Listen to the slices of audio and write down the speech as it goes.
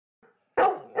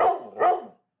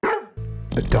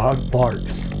A dog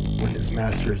barks when his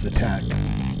master is attacked.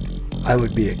 I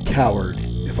would be a coward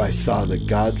if I saw that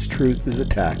God's truth is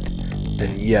attacked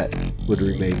and yet would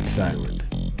remain silent.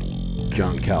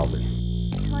 John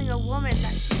Calvin. Telling a woman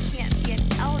that she can't be an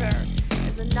elder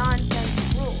is a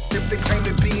nonsense rule. If they claim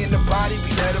to be in the body,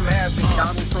 we let them have it.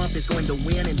 Donald Trump is going to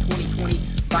win in 2020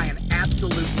 by an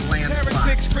absolute landslide.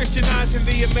 Heretics Christianizing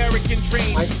the American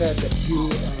dream. I said that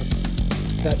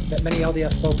that many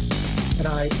LDS folks and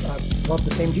I love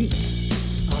the same Jesus.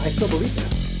 I still believe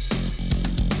that.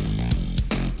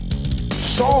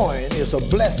 Sowing is a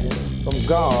blessing from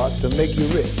God to make you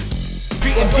rich.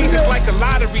 Treating Jesus like a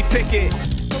lottery ticket.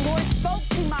 The Lord spoke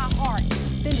to my heart.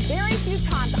 Been very few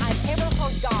times I've ever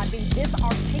heard God be this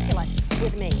articulate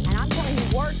with me. And I'm telling you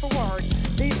word for word,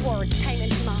 these words came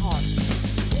into my heart.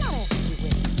 I'm not asking you with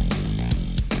me.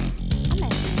 I'm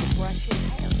asking you to brush your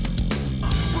hair.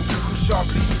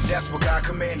 Sharply, that's what God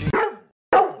commanded.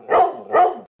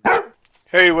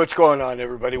 Hey, what's going on,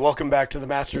 everybody? Welcome back to the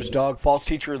Master's Dog False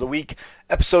Teacher of the Week,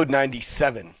 episode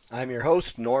 97. I'm your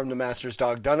host, Norm the Master's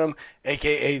Dog Dunham,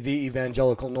 a.k.a. the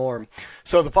Evangelical Norm.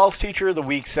 So the False Teacher of the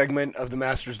Week segment of the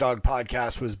Master's Dog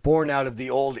podcast was born out of the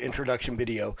old introduction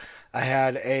video. I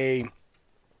had a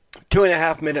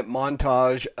 2.5-minute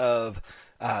montage of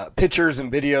pictures and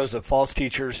videos of false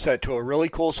teachers set to a really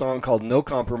cool song called No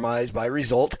Compromise by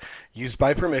Result, used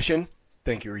by permission.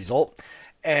 Thank you, Result.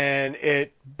 And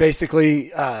it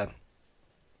basically,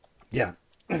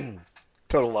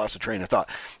 total loss of train of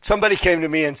thought. Somebody came to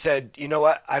me and said, you know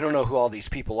what, I don't know who all these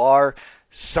people are.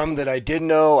 Some that I did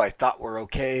know, I thought were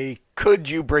okay. Could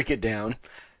you break it down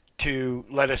to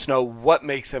let us know what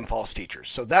makes them false teachers?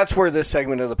 So that's where this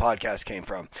segment of the podcast came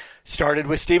from. Started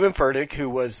with Stephen Furtick, who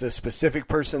was the specific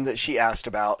person that she asked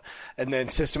about, and then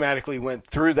systematically went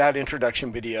through that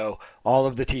introduction video, all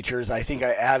of the teachers. I think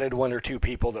I added one or two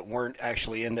people that weren't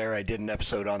actually in there. I did an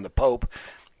episode on the Pope,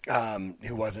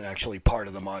 who wasn't actually part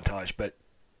of the montage, but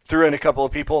threw in a couple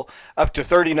of people, up to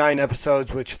 39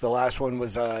 episodes, which the last one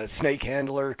was snake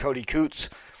handler Cody Coots.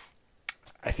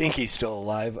 I think he's still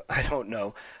alive. I don't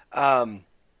know. And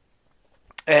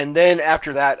then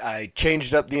after that, I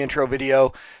changed up the intro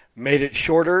video, made it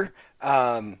shorter,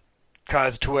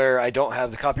 caused to where I don't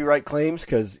have the copyright claims,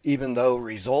 because even though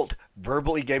Result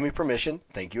verbally gave me permission,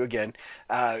 thank you again,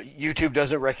 YouTube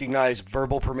doesn't recognize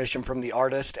verbal permission from the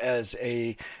artist as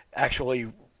a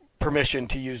actually permission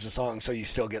to use the song, so you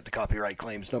still get the copyright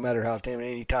claims no matter how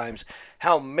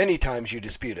many times you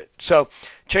dispute it. So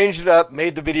changed it up,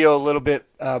 made the video a little bit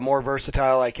more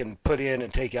versatile. I can put in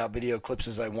and take out video clips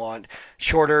as I want,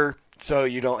 shorter, so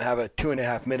you don't have a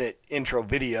 2.5-minute intro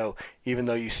video, even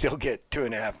though you still get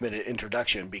 2.5-minute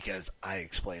introduction, because I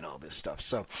explain all this stuff.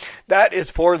 So that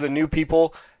is for the new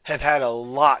people. Have had a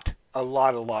lot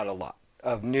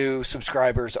of new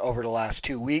subscribers over the last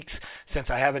 2 weeks since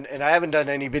I haven't done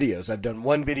any videos. I've done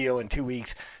one video in 2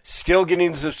 weeks, still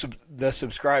getting the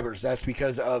subscribers. That's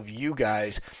because of you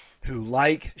guys who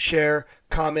like, share,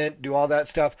 comment, do all that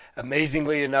stuff.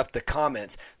 Amazingly enough, the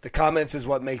comments is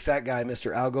what makes that guy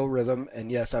Mr. Algorithm.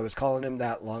 And yes, I was calling him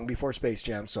that long before Space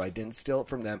Jam, so I didn't steal it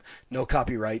from them. No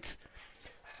copyrights.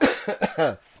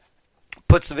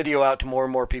 Puts the video out to more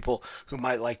and more people who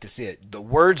might like to see it. The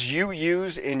words you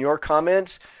use in your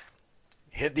comments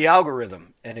hit the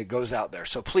algorithm and it goes out there.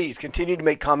 So please continue to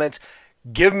make comments.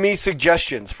 Give me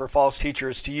suggestions for false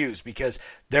teachers to use, because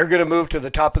they're going to move to the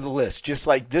top of the list. Just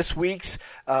like this week's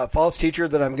false teacher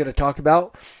that I'm going to talk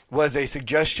about was a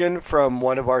suggestion from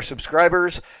one of our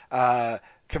subscribers.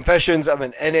 Confessions of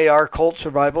an NAR cult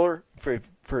survivor. For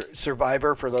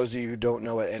those of you who don't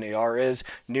know what NAR is,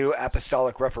 New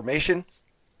Apostolic Reformation.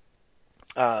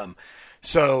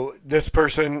 So this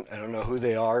person, I don't know who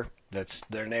they are. That's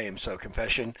their name. So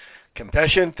confession.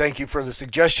 Thank you for the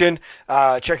suggestion.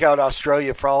 Check out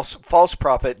Australia false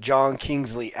prophet John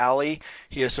Kingsley Alley.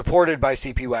 He is supported by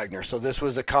C.P. Wagner. So this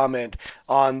was a comment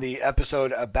on the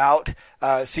episode about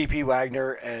C.P.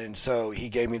 Wagner, and so he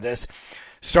gave me this.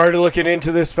 Started looking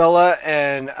into this fella,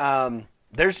 and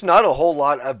there's not a whole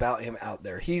lot about him out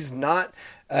there. He's not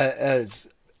as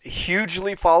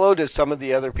hugely followed as some of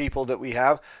the other people that we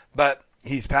have, but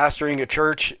he's pastoring a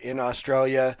church in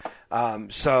Australia,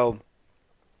 so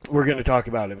we're going to talk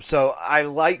about him. So I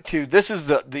like to, this is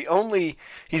the only,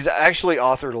 he's actually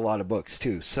authored a lot of books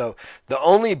too, so the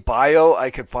only bio I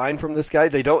could find from this guy,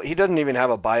 he doesn't even have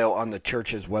a bio on the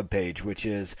church's webpage, which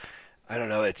is, I don't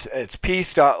know, it's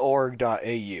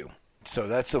peace.org.au. So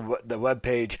that's the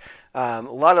webpage. A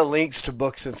lot of links to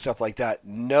books and stuff like that.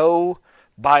 No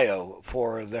bio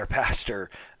for their pastor,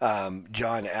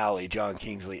 John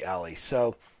Kingsley Alley.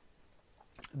 So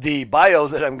The bio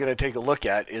that I'm going to take a look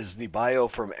at is the bio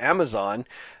from Amazon,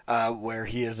 where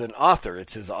he is an author.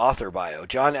 It's his author bio.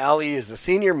 John Alley is the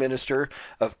senior minister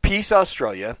of Peace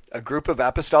Australia, a group of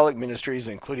apostolic ministries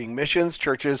including missions,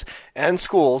 churches, and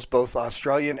schools, both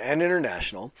Australian and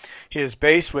international. He is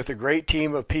based with a great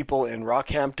team of people in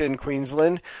Rockhampton,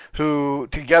 Queensland, who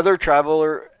together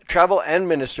travel and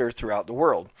minister throughout the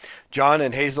world. John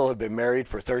and Hazel have been married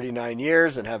for 39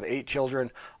 years and have 8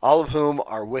 children, all of whom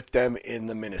are with them in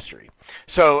the ministry.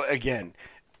 So again,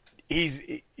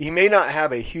 he may not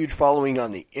have a huge following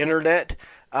on the internet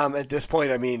at this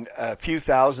point. I mean, a few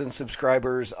thousand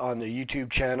subscribers on the YouTube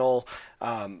channel,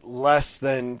 less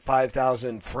than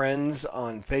 5,000 friends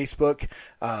on Facebook.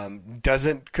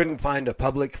 Couldn't find a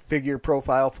public figure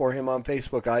profile for him on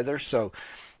Facebook either. So,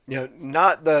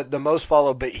 not the most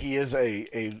followed, but he is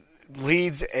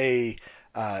leads a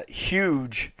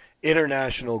huge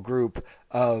international group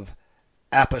of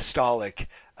apostolic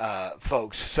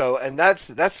folks. So, and that's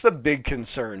the big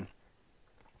concern.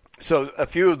 So, a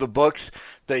few of the books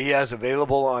that he has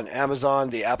available on Amazon: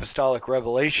 The Apostolic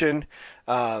Revelation.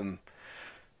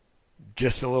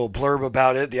 Just a little blurb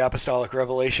about it. The Apostolic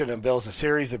Revelation unveils a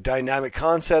series of dynamic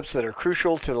concepts that are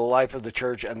crucial to the life of the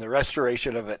church and the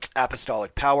restoration of its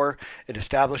apostolic power. It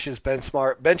establishes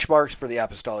benchmarks for the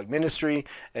apostolic ministry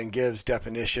and gives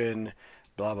definition,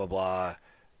 blah, blah, blah.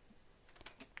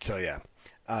 So, yeah.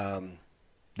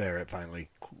 There it finally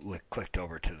clicked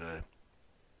over to the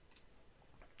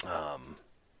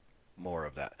more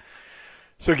of that.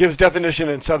 So it gives definition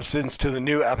and substance to the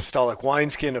new apostolic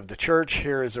wineskin of the church.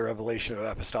 Here is a revelation of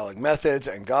apostolic methods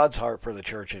and God's heart for the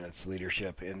church and its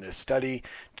leadership in this study.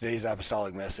 Today's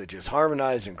apostolic message is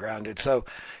harmonized and grounded. So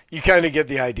you kind of get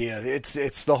the idea.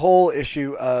 It's the whole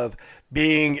issue of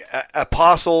being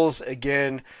apostles,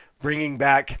 again, bringing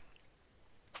back.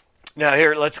 Now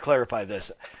here, let's clarify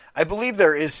this. I believe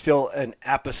there is still an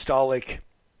apostolic,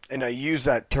 and I use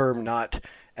that term not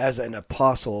as an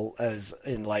apostle, as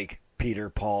in like Peter,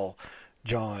 Paul,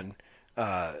 John,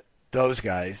 those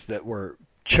guys that were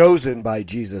chosen by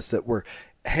Jesus, that were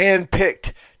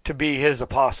handpicked to be his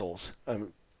apostles. Of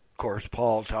course,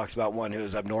 Paul talks about one who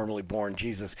was abnormally born.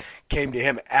 Jesus came to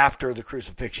him after the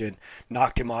crucifixion,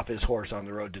 knocked him off his horse on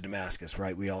the road to Damascus,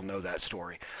 right? We all know that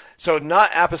story. So not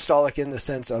apostolic in the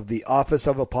sense of the office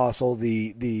of apostle,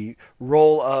 the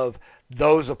role of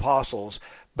those apostles,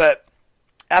 but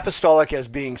apostolic as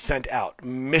being sent out,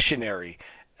 missionary,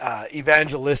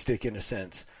 evangelistic in a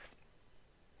sense.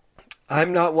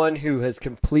 I'm not one who has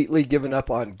completely given up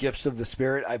on gifts of the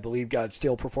Spirit. I believe God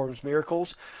still performs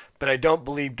miracles, but I don't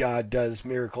believe God does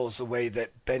miracles the way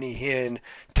that Benny Hinn,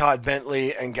 Todd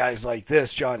Bentley, and guys like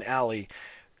this, John Alley,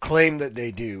 claim that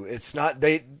they do. It's not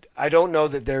they. I don't know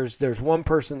that there's one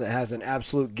person that has an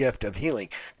absolute gift of healing.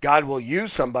 God will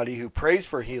use somebody who prays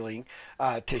for healing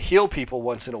to heal people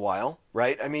once in a while,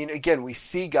 right? I mean, again, we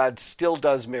see God still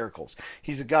does miracles.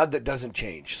 He's a God that doesn't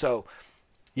change. So,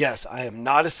 yes, I am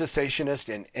not a cessationist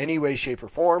in any way, shape, or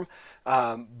form,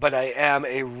 but I am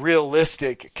a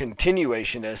realistic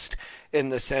continuationist in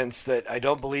the sense that I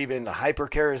don't believe in the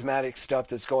hyper-charismatic stuff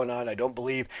that's going on. I don't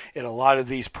believe in a lot of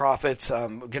these prophets.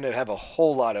 I'm going to have a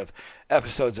whole lot of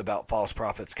episodes about false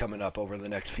prophets coming up over the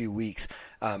next few weeks,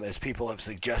 as people have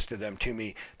suggested them to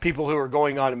me. People who are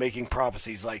going on and making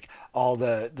prophecies like all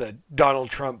the Donald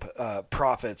Trump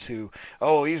prophets who,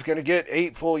 he's going to get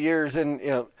 8 full years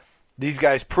and, these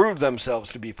guys proved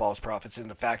themselves to be false prophets in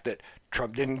the fact that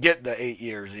Trump didn't get the 8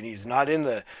 years and he's not in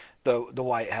the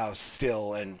White House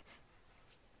still. And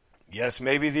yes,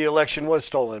 maybe the election was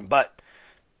stolen, but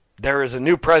there is a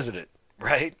new president,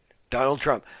 right? Donald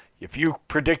Trump. If you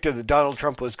predicted that Donald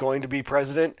Trump was going to be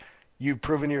president, you've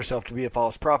proven yourself to be a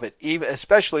false prophet,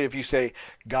 especially if you say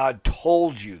God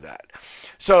told you that.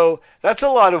 So that's a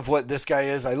lot of what this guy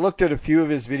is. I looked at a few of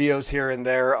his videos here and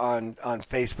there on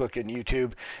Facebook and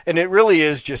YouTube, and it really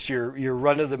is just your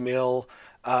run-of-the-mill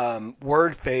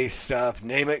word faith stuff,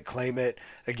 name it, claim it.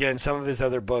 Again, some of his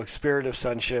other books, Spirit of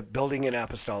Sonship, Building an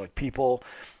Apostolic People.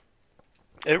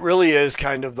 It really is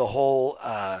kind of the whole,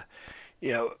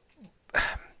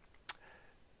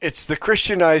 it's the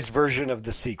Christianized version of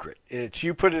The Secret. It's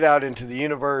you put it out into the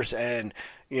universe and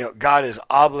God is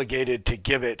obligated to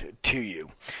give it to you.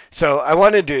 So I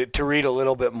wanted to read a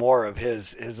little bit more of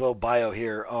his little bio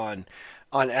here on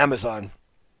Amazon.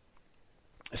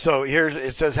 So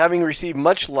it says, having received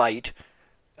much light,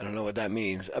 I don't know what that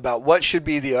means, about what should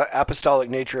be the apostolic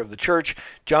nature of the church,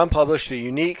 John published a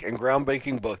unique and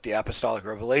groundbreaking book, The Apostolic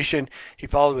Revelation. He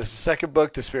followed with the second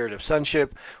book, The Spirit of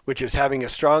Sonship, which is having a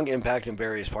strong impact in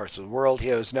various parts of the world. He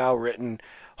has now written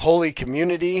Holy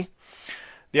Community,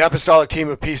 The Apostolic Team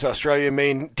of Peace Australia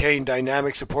maintain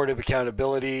dynamic, supportive,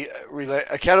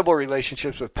 accountable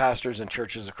relationships with pastors and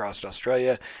churches across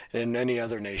Australia and in many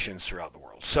other nations throughout the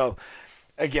world. So,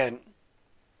 again,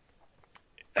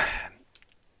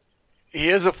 he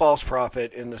is a false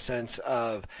prophet in the sense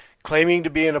of claiming to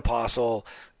be an apostle.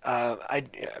 I'm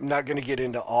not going to get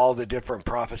into all the different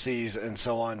prophecies and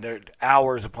so on. There are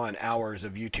hours upon hours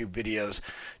of YouTube videos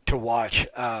to watch.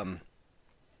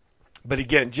 But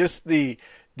again, just the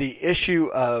issue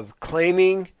of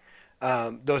claiming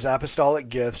those apostolic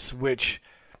gifts, which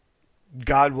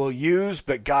God will use,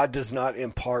 but God does not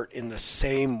impart in the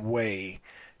same way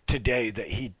today that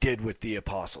he did with the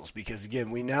apostles. Because again,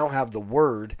 we now have the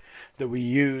word that we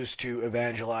use to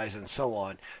evangelize and so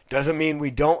on. Doesn't mean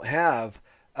we don't have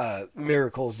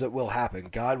miracles that will happen.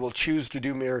 God will choose to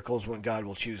do miracles when God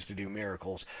will choose to do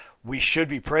miracles. We should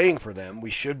be praying for them. We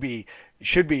should be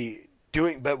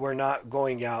doing, but we're not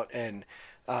going out and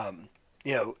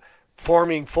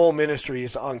forming full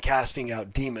ministries on casting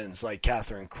out demons like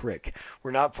Catherine Crick.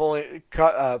 We're not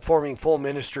forming full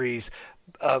ministries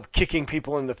of kicking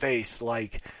people in the face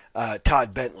like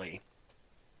Todd Bentley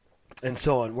and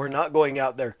so on. We're not going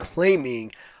out there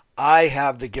claiming, I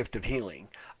have the gift of healing.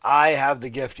 I have the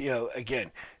gift,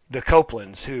 again, the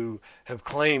Copelands who have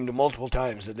claimed multiple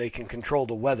times that they can control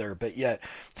the weather, but yet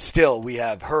still we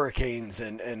have hurricanes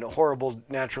and horrible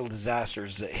natural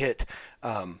disasters that hit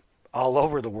all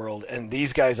over the world, and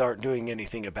these guys aren't doing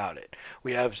anything about it.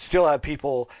 We still have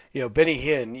people, Benny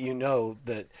Hinn,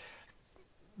 that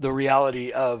the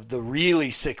reality of the really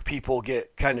sick people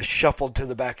get kind of shuffled to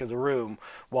the back of the room,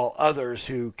 while others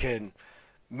who can,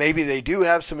 maybe they do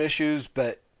have some issues,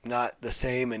 but not the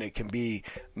same, and it can be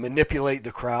manipulate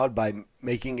the crowd by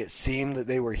making it seem that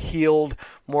they were healed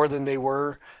more than they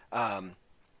were.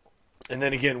 And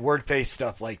then again, word-based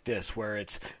stuff like this, where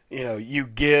it's, you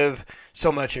give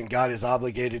so much and God is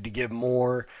obligated to give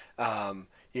more.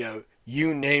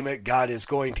 You name it, God is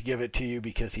going to give it to you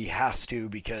because he has to,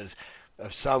 because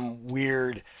of some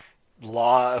weird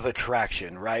law of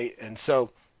attraction, right? And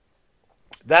so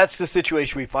that's the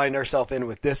situation we find ourselves in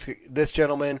with this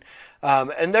gentleman.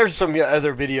 And there's some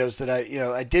other videos that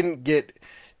I didn't get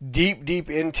deep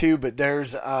into, but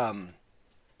there's a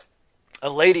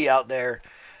lady out there.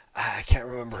 I can't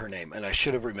remember her name, and I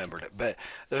should have remembered it. But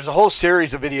there's a whole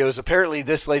series of videos. Apparently,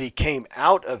 this lady came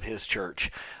out of his church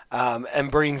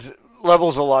and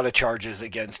levels a lot of charges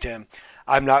against him.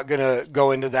 I'm not going to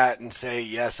go into that and say,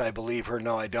 yes, I believe her.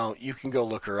 No, I don't. You can go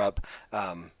look her up.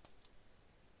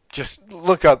 Just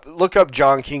look up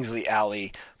John Kingsley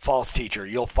Alley, false teacher.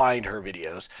 You'll find her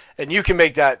videos. And you can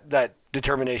make that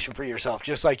determination for yourself,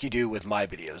 just like you do with my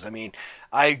videos. I mean,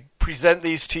 I present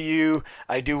these to you.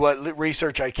 I do what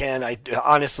research I can.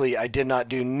 Honestly, I did not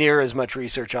do near as much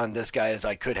research on this guy as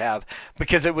I could have,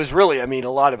 because it was really, a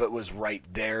lot of it was right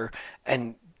there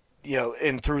and,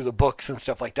 and through the books and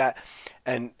stuff like that.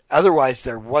 And otherwise,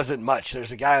 there wasn't much.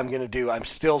 There's a guy I'm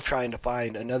still trying to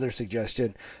find another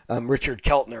suggestion, Richard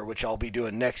Keltner, which I'll be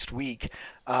doing next week.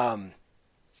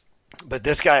 But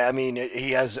this guy,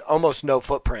 he has almost no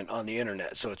footprint on the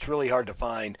internet, so it's really hard to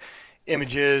find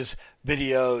images,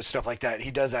 videos, stuff like that. He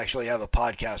does actually have a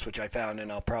podcast, which I found,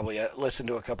 and I'll probably listen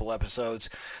to a couple episodes.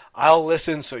 I'll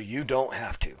listen so you don't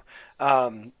have to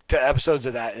episodes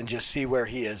of that and just see where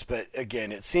he is. But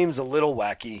again, it seems a little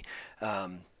wacky,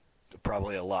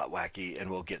 probably a lot wacky, and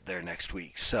we'll get there next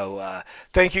week. So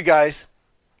thank you guys.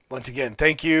 Once again,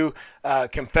 thank you,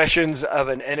 Confessions of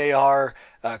an NAR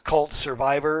Cult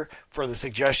Survivor, for the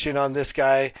suggestion on this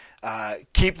guy.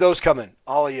 Keep those coming,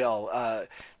 all of y'all.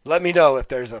 Let me know if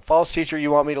there's a false teacher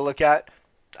you want me to look at.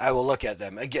 I will look at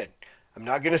them. Again, I'm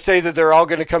not going to say that they're all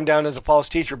going to come down as a false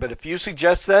teacher, but if you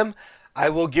suggest them, I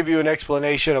will give you an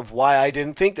explanation of why I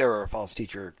didn't think they were a false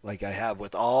teacher, like I have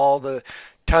with all the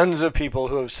tons of people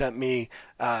who have sent me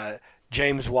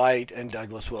James White and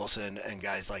Douglas Wilson and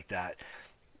guys like that.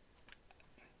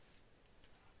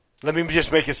 Let me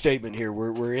just make a statement here.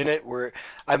 We're in it.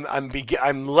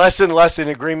 I'm less and less in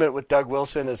agreement with Doug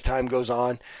Wilson as time goes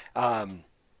on.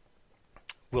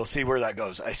 We'll see where that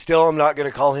goes. I still am not going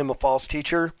to call him a false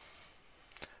teacher,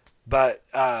 but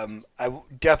I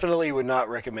definitely would not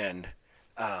recommend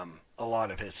a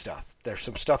lot of his stuff. There's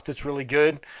some stuff that's really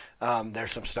good.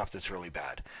 There's some stuff that's really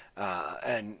bad.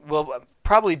 And we'll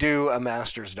probably do a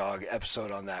Master's Dog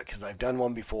episode on that, because I've done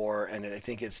one before, and I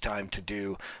think it's time to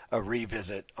do a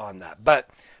revisit on that. But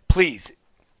please,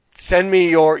 send me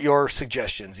your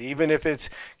suggestions, even if it's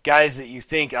guys that you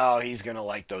think, oh, he's going to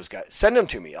like those guys. Send them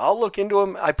to me. I'll look into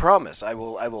them. I promise. I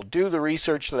will do the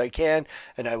research that I can,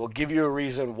 and I will give you a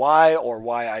reason why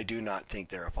I do not think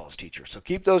they're a false teacher. So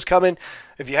keep those coming.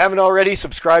 If you haven't already,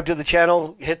 subscribe to the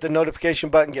channel. Hit the notification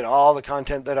button. Get all the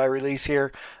content that I release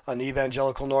here on the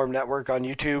Evangelical Norm Network on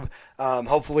YouTube.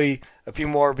 Hopefully a few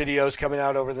more videos coming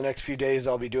out over the next few days.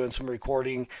 I'll be doing some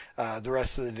recording the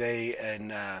rest of the day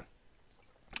and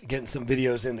getting some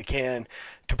videos in the can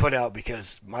to put out,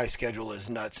 because my schedule is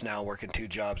nuts now, working 2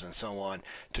 jobs and so on,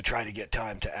 to try to get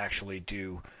time to actually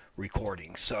do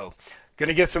recording. So going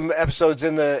to get some episodes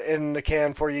in the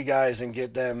can for you guys and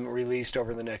get them released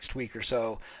over the next week or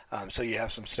so, so you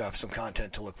have some stuff, some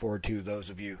content to look forward to, those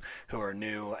of you who are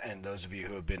new and those of you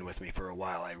who have been with me for a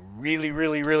while. I really,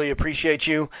 really, really appreciate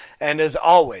you. And as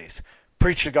always,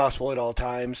 preach the gospel at all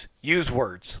times. Use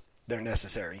words. They're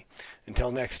necessary.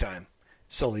 Until next time.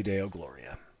 Soli Deo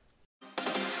Gloria.